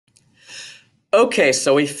Okay,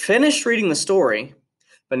 so we finished reading the story,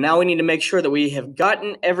 but now we need to make sure that we have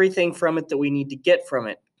gotten everything from it that we need to get from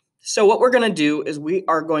it. So, what we're going to do is we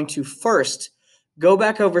are going to first go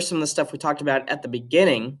back over some of the stuff we talked about at the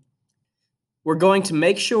beginning. We're going to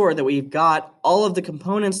make sure that we've got all of the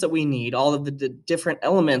components that we need, all of the different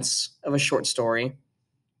elements of a short story.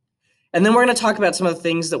 And then we're going to talk about some of the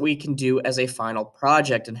things that we can do as a final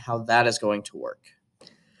project and how that is going to work.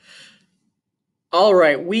 All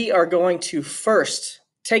right, we are going to first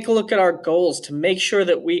take a look at our goals to make sure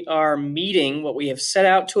that we are meeting what we have set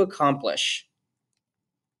out to accomplish.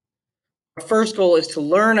 Our first goal is to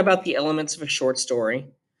learn about the elements of a short story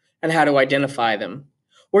and how to identify them.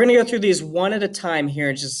 We're going to go through these one at a time here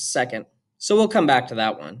in just a second, so we'll come back to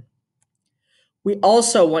that one. We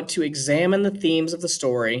also want to examine the themes of the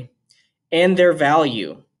story and their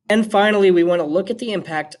value. And finally, we want to look at the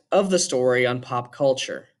impact of the story on pop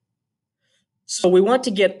culture. So we want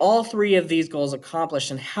to get all three of these goals accomplished,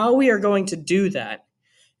 and how we are going to do that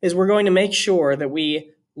is we're going to make sure that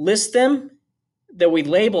we list them, that we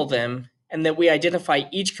label them, and that we identify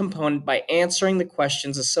each component by answering the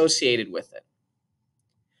questions associated with it.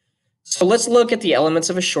 So let's look at the elements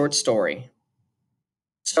of a short story.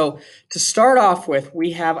 So to start off with,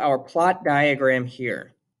 we have our plot diagram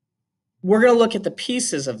here. We're going to look at the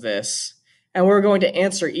pieces of this, and we're going to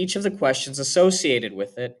answer each of the questions associated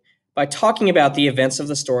with it by talking about the events of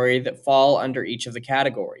the story that fall under each of the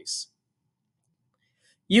categories.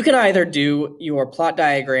 You can either do your plot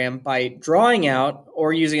diagram by drawing out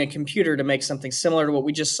or using a computer to make something similar to what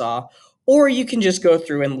we just saw, or you can just go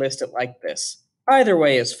through and list it like this. Either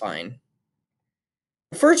way is fine.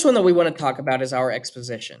 The first one that we want to talk about is our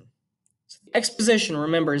exposition. So the exposition,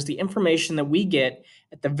 remember, is the information that we get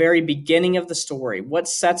at the very beginning of the story. What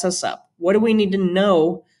sets us up? What do we need to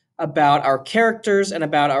know about our characters and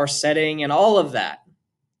about our setting and all of that?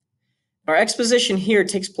 Our exposition here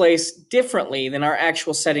takes place differently than our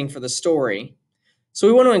actual setting for the story, so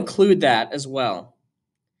we want to include that as well.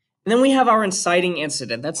 And then we have our inciting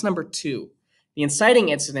incident. That's number 2. The inciting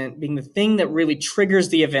incident being the thing that really triggers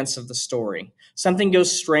the events of the story. Something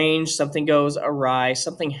goes strange, something goes awry,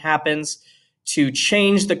 something happens to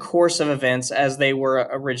change the course of events as they were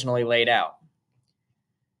originally laid out.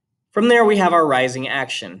 From there, we have our rising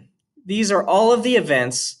action. These are all of the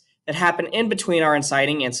events that happen in between our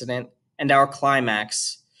inciting incident and our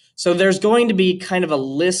climax. So there's going to be kind of a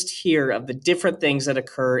list here of the different things that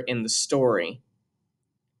occur in the story.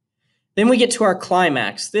 Then we get to our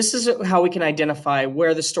climax. This is how we can identify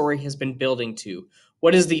where the story has been building to.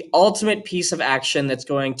 What is the ultimate piece of action that's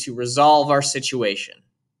going to resolve our situation?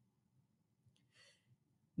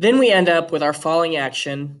 Then we end up with our falling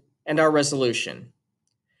action and our resolution.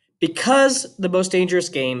 Because The Most Dangerous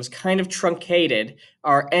Game is kind of truncated,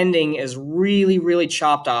 our ending is really, really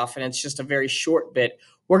chopped off, and it's just a very short bit,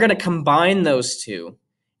 we're going to combine those two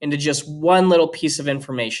into just one little piece of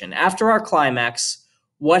information. After our climax,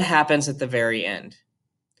 what happens at the very end?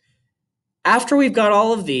 After we've got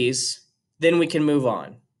all of these, then we can move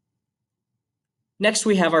on. Next,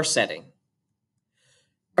 we have our setting.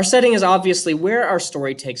 Our setting is obviously where our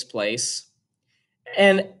story takes place,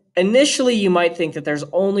 and initially, you might think that there's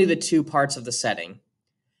only the 2 parts of the setting.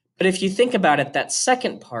 But if you think about it, that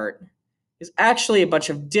second part is actually a bunch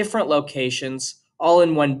of different locations, all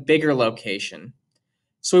in one bigger location.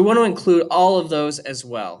 So we want to include all of those as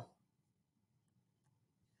well.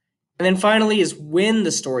 And then finally is when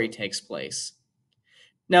the story takes place.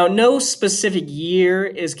 Now, no specific year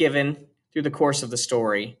is given through the course of the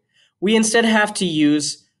story. We instead have to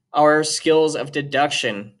use our skills of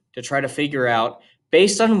deduction to try to figure out,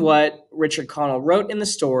 based on what Richard Connell wrote in the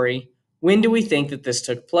story, when do we think that this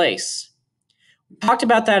took place? We talked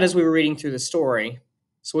about that as we were reading through the story,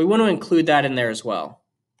 so we want to include that in there as well.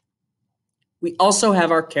 We also have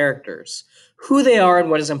our characters, who they are and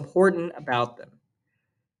what is important about them.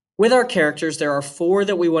 With our characters, there are 4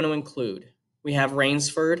 that we want to include. We have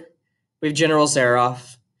Rainsford, we have General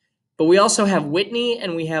Zaroff, but we also have Whitney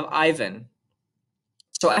and we have Ivan.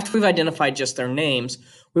 So after we've identified just their names,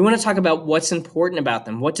 we want to talk about what's important about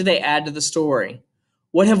them. What do they add to the story?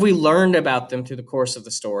 What have we learned about them through the course of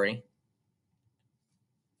the story?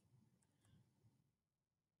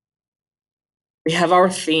 We have our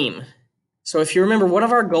theme. So if you remember, one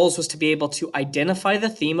of our goals was to be able to identify the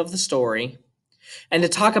theme of the story and to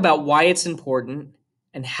talk about why it's important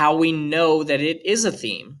and how we know that it is a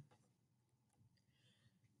theme.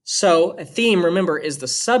 So a theme, remember, is the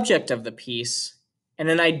subject of the piece and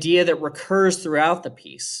an idea that recurs throughout the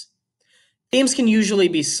piece. Themes can usually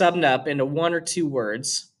be summed up into 1 or 2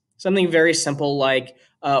 words, something very simple like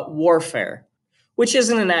warfare, which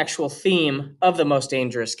isn't an actual theme of the Most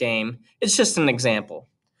Dangerous Game. It's just an example.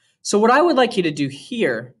 So what I would like you to do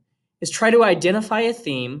here is try to identify a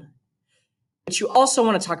theme, but you also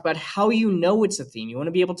want to talk about how you know it's a theme. You want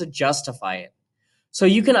to be able to justify it. So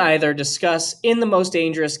you can either discuss in the Most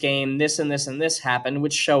Dangerous Game, this and this and this happened,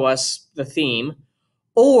 which show us the theme,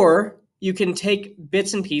 or you can take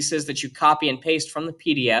bits and pieces that you copy and paste from the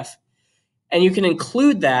PDF, and you can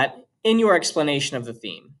include that in your explanation of the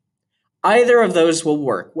theme. Either of those will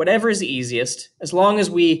work, whatever is easiest, as long as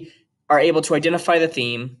we are able to identify the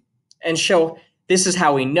theme and show this is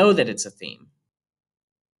how we know that it's a theme.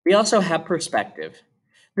 We also have perspective.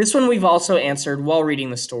 This one we've also answered while reading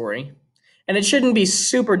the story, and it shouldn't be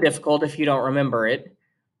super difficult if you don't remember it,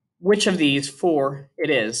 which of these four it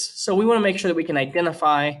is. So we want to make sure that we can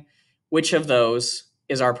identify which of those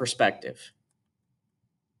is our perspective.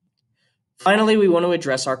 Finally, we want to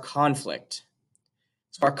address our conflict.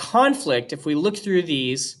 So our conflict, if we look through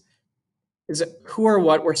these, is who or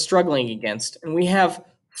what we're struggling against. And we have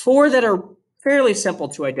four that are fairly simple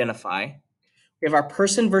to identify. We have our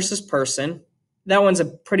person versus person. That one's a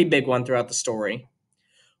pretty big one throughout the story.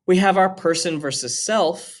 We have our person versus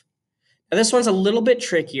self. Now this one's a little bit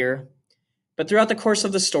trickier, but throughout the course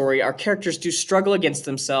of the story, our characters do struggle against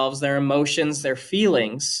themselves, their emotions, their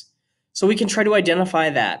feelings. So we can try to identify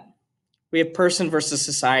that. We have person versus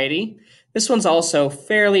society. This one's also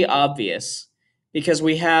fairly obvious because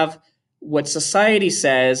we have what society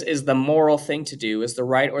says is the moral thing to do, is the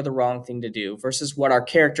right or the wrong thing to do, versus what our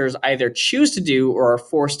characters either choose to do or are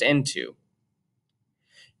forced into.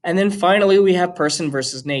 And then finally, we have person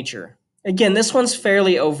versus nature. Again, this one's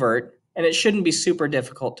fairly overt, and it shouldn't be super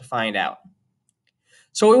difficult to find out.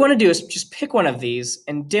 So what we want to do is just pick one of these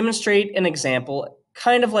and demonstrate an example,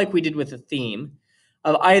 kind of like we did with the theme,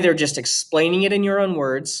 of either just explaining it in your own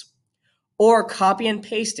words or copy and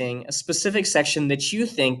pasting a specific section that you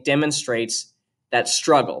think demonstrates that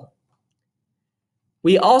struggle.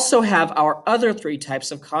 We also have our other three types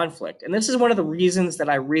of conflict, and this is one of the reasons that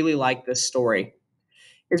I really like this story,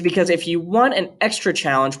 is because if you want an extra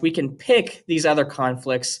challenge, we can pick these other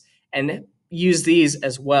conflicts and use these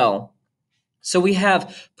as well. So we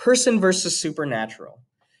have person versus supernatural.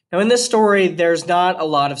 Now, in this story, there's not a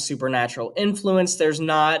lot of supernatural influence. There's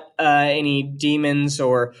not any demons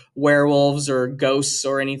or werewolves or ghosts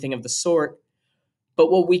or anything of the sort.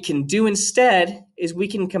 But what we can do instead is we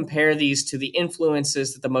can compare these to the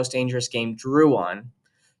influences that the Most Dangerous Game drew on.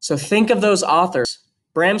 So think of those authors,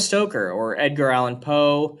 Bram Stoker or Edgar Allan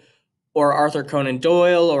Poe or Arthur Conan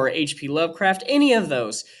Doyle or H.P. Lovecraft, any of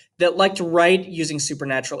those that like to write using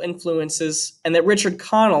supernatural influences, and that Richard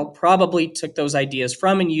Connell probably took those ideas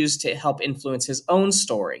from and used to help influence his own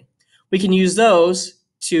story. We can use those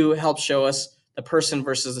to help show us the person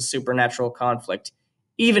versus the supernatural conflict,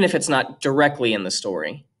 even if it's not directly in the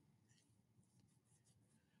story.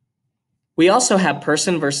 We also have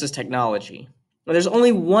person versus technology. Now, there's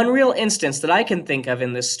only one real instance that I can think of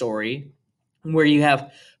in this story where you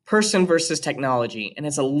have person versus technology, and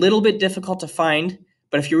it's a little bit difficult to find,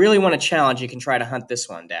 but if you really want a challenge, you can try to hunt this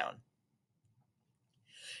one down.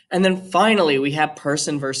 And then finally, we have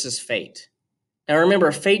person versus fate. Now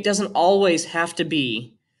remember, fate doesn't always have to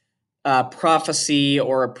be a prophecy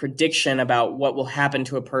or a prediction about what will happen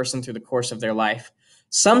to a person through the course of their life.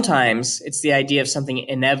 Sometimes it's the idea of something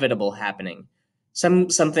inevitable happening,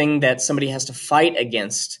 something that somebody has to fight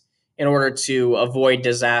against in order to avoid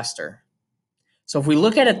disaster. So if we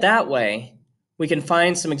look at it that way, we can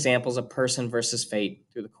find some examples of person versus fate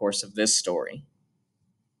through the course of this story.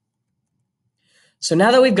 So now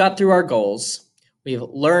that we've got through our goals, we've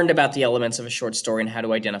learned about the elements of a short story and how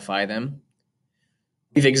to identify them.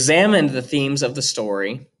 We've examined the themes of the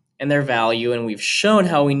story and their value, and we've shown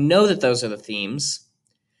how we know that those are the themes.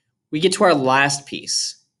 We get to our last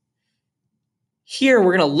piece. Here,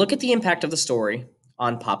 we're going to look at the impact of the story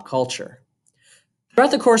on pop culture.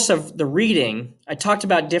 Throughout the course of the reading, I talked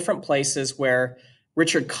about different places where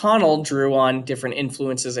Richard Connell drew on different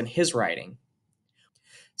influences in his writing.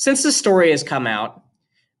 Since the story has come out,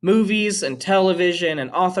 movies and television and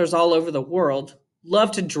authors all over the world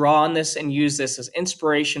love to draw on this and use this as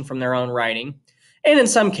inspiration from their own writing, and in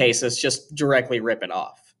some cases, just directly rip it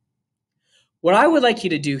off. What I would like you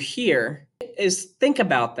to do here is think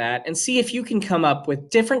about that and see if you can come up with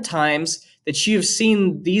different times that you've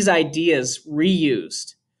seen these ideas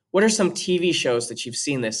reused. What are some TV shows that you've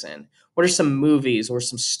seen this in? What are some movies or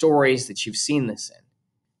some stories that you've seen this in?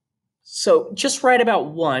 So just write about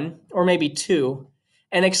one or maybe two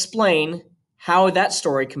and explain how that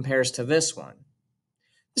story compares to this one.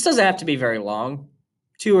 This doesn't have to be very long,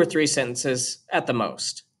 2 or 3 sentences at the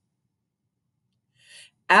most.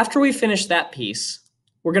 After we finish that piece,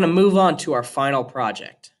 we're going to move on to our final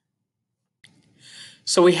project.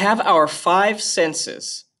 So we have our 5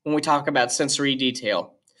 senses when we talk about sensory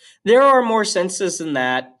detail. There are more senses than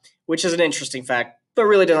that, which is an interesting fact, but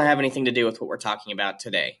really doesn't have anything to do with what we're talking about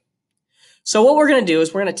today. So what we're going to do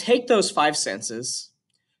is we're going to take those 5 senses,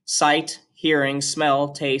 sight, hearing,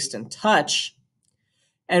 smell, taste, and touch,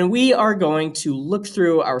 and we are going to look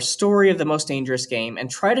through our story of The Most Dangerous Game and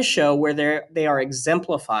try to show where they are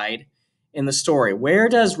exemplified in the story. Where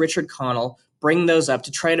does Richard Connell bring those up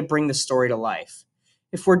to try to bring the story to life?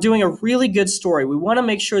 If we're doing a really good story, we want to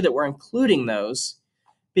make sure that we're including those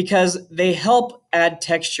because they help add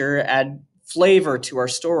texture, add flavor to our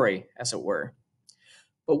story, as it were.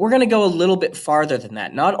 But we're going to go a little bit farther than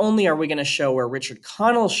that. Not only are we going to show where Richard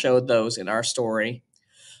Connell showed those in our story,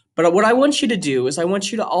 but what I want you to do is I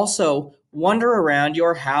want you to also wander around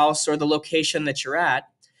your house or the location that you're at,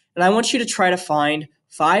 and I want you to try to find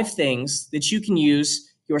 5 things that you can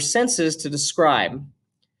use your senses to describe.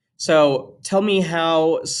 So tell me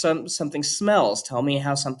how something smells. Tell me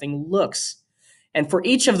how something looks. And for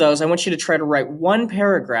each of those, I want you to try to write 1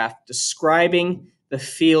 paragraph describing the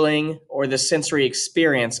feeling or the sensory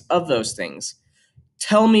experience of those things.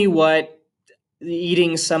 Tell me what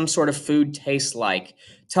eating some sort of food tastes like.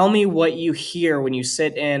 Tell me what you hear when you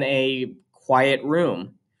sit in a quiet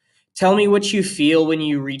room. Tell me what you feel when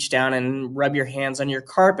you reach down and rub your hands on your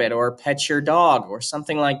carpet or pet your dog or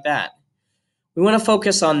something like that. We want to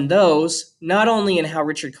focus on those, not only in how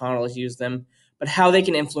Richard Connell has used them, but how they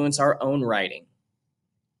can influence our own writing.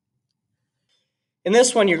 In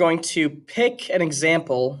this one, you're going to pick an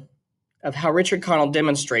example of how Richard Connell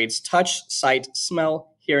demonstrates touch, sight,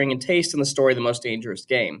 smell, hearing, and taste in the story The Most Dangerous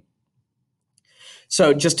Game.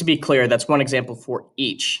 So just to be clear, that's 1 example for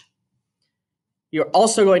each. You're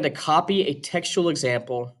also going to copy a textual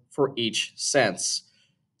example for each sense.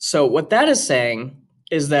 So what that is saying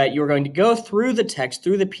is that you're going to go through the text,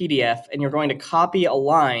 through the PDF, and you're going to copy a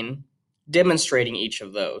line demonstrating each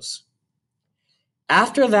of those.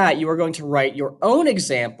 After that, you are going to write your own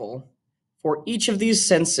example for each of these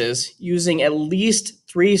senses using at least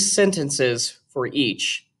 3 sentences for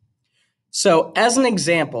each. So as an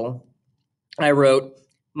example, I wrote,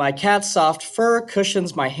 "My cat's soft fur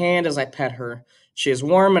cushions my hand as I pet her. She is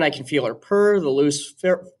warm and I can feel her purr. The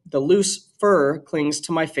loose fur clings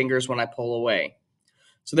to my fingers when I pull away."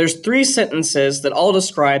 So there's 3 sentences that all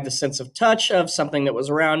describe the sense of touch of something that was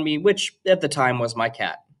around me, which at the time was my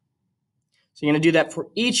cat. So you're going to do that for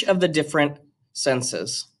each of the different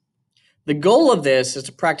senses. The goal of this is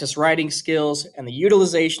to practice writing skills and the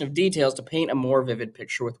utilization of details to paint a more vivid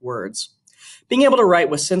picture with words. Being able to write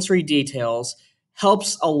with sensory details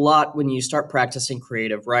helps a lot when you start practicing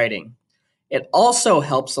creative writing. It also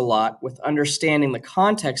helps a lot with understanding the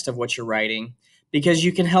context of what you're writing because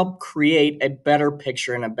you can help create a better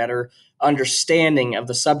picture and a better understanding of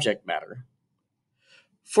the subject matter.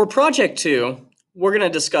 For Project 2, we're going to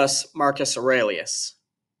discuss Marcus Aurelius.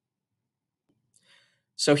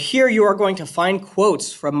 So here you are going to find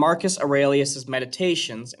quotes from Marcus Aurelius'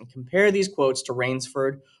 Meditations and compare these quotes to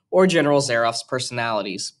Rainsford or General Zaroff's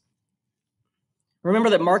personalities. Remember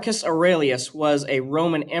that Marcus Aurelius was a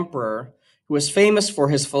Roman emperor who was famous for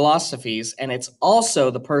his philosophies, and it's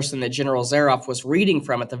also the person that General Zaroff was reading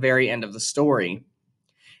from at the very end of the story.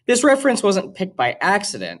 This reference wasn't picked by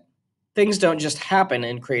accident. Things don't just happen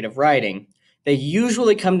in creative writing. They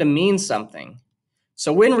usually come to mean something.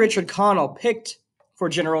 So when Richard Connell picked for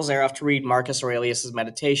General Zaroff to read Marcus Aurelius'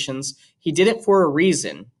 Meditations, he did it for a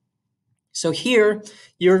reason. So here,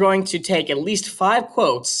 you're going to take at least 5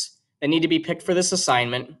 quotes that need to be picked for this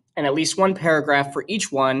assignment, and at least 1 paragraph for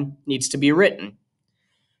each one needs to be written.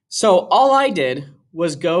 So all I did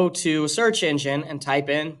was go to a search engine and type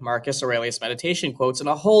in Marcus Aurelius meditation quotes, and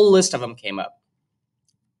a whole list of them came up.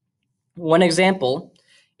 One example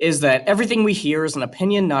is that everything we hear is an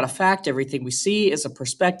opinion, not a fact. Everything we see is a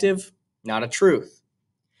perspective, not a truth.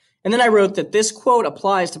 And then I wrote that this quote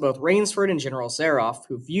applies to both Rainsford and General Zaroff,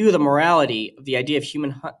 who view the morality of the idea of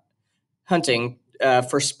human hunting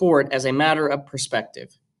for sport as a matter of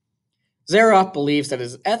perspective. Zaroff believes that it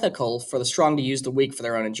is ethical for the strong to use the weak for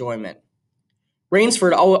their own enjoyment.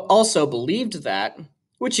 Rainsford also believed that,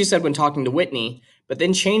 which he said when talking to Whitney, but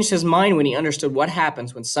then changed his mind when he understood what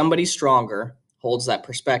happens when somebody stronger holds that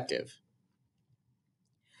perspective.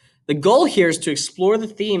 The goal here is to explore the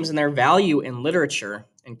themes and their value in literature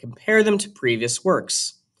and compare them to previous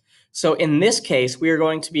works. So in this case, we are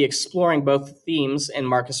going to be exploring both the themes in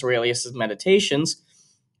Marcus Aurelius' Meditations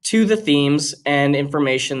to the themes and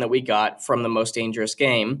information that we got from The Most Dangerous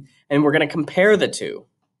Game, and we're going to compare the two.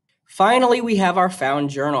 Finally, we have our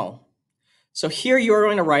found journal. So here you are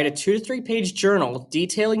going to write a 2 to 3 page journal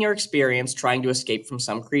detailing your experience trying to escape from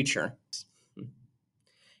some creature.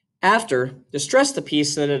 After, distress the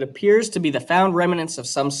piece so that it appears to be the found remnants of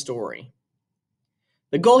some story.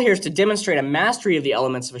 The goal here is to demonstrate a mastery of the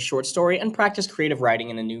elements of a short story and practice creative writing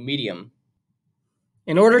in a new medium.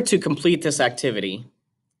 In order to complete this activity,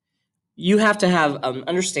 you have to have an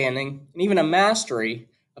understanding and even a mastery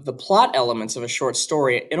of the plot elements of a short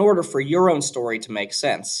story in order for your own story to make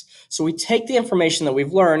sense. So we take the information that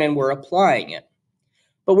we've learned and we're applying it.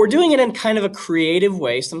 But we're doing it in kind of a creative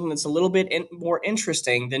way, something that's a little bit more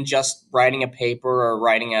interesting than just writing a paper or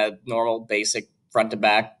writing a normal, basic, front to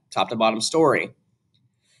back, top to bottom story.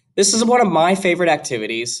 This is one of my favorite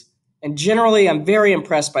activities, and generally I'm very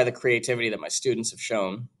impressed by the creativity that my students have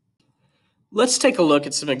shown. Let's take a look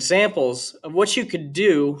at some examples of what you could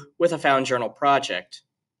do with a found journal project.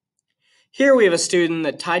 Here we have a student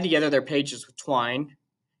that tied together their pages with twine.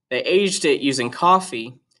 They aged it using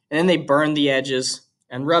coffee, and then they burned the edges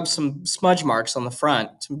and rubbed some smudge marks on the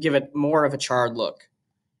front to give it more of a charred look.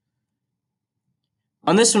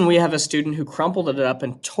 On this one, we have a student who crumpled it up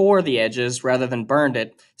and tore the edges rather than burned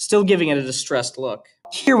it, still giving it a distressed look.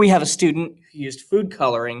 Here we have a student who used food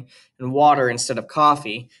coloring and water instead of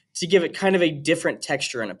coffee to give it kind of a different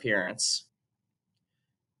texture and appearance.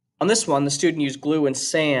 On this one, the student used glue and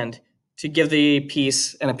sand to give the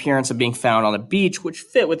piece an appearance of being found on a beach, which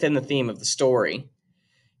fit within the theme of the story.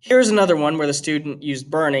 Here's another one where the student used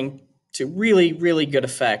burning to really, really good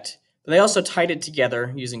effect, but they also tied it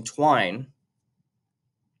together using twine.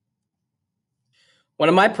 One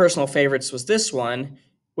of my personal favorites was this one,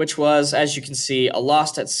 which was, as you can see, a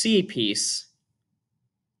Lost at Sea piece.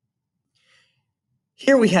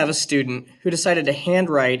 Here we have a student who decided to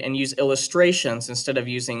handwrite and use illustrations instead of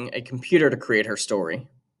using a computer to create her story.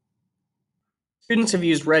 Students have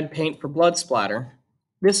used red paint for blood splatter.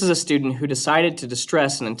 This is a student who decided to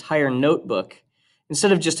distress an entire notebook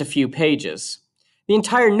instead of just a few pages. The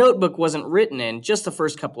entire notebook wasn't written in, just the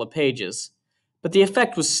first couple of pages, but the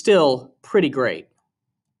effect was still pretty great.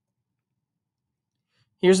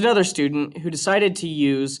 Here's another student who decided to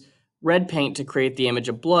use red paint to create the image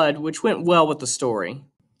of blood, which went well with the story.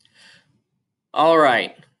 All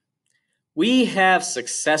right, we have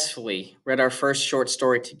successfully read our first short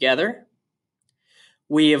story together.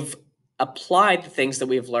 We have applied the things that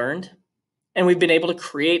we've learned, and we've been able to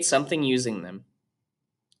create something using them.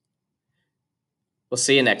 We'll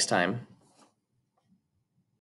see you next time.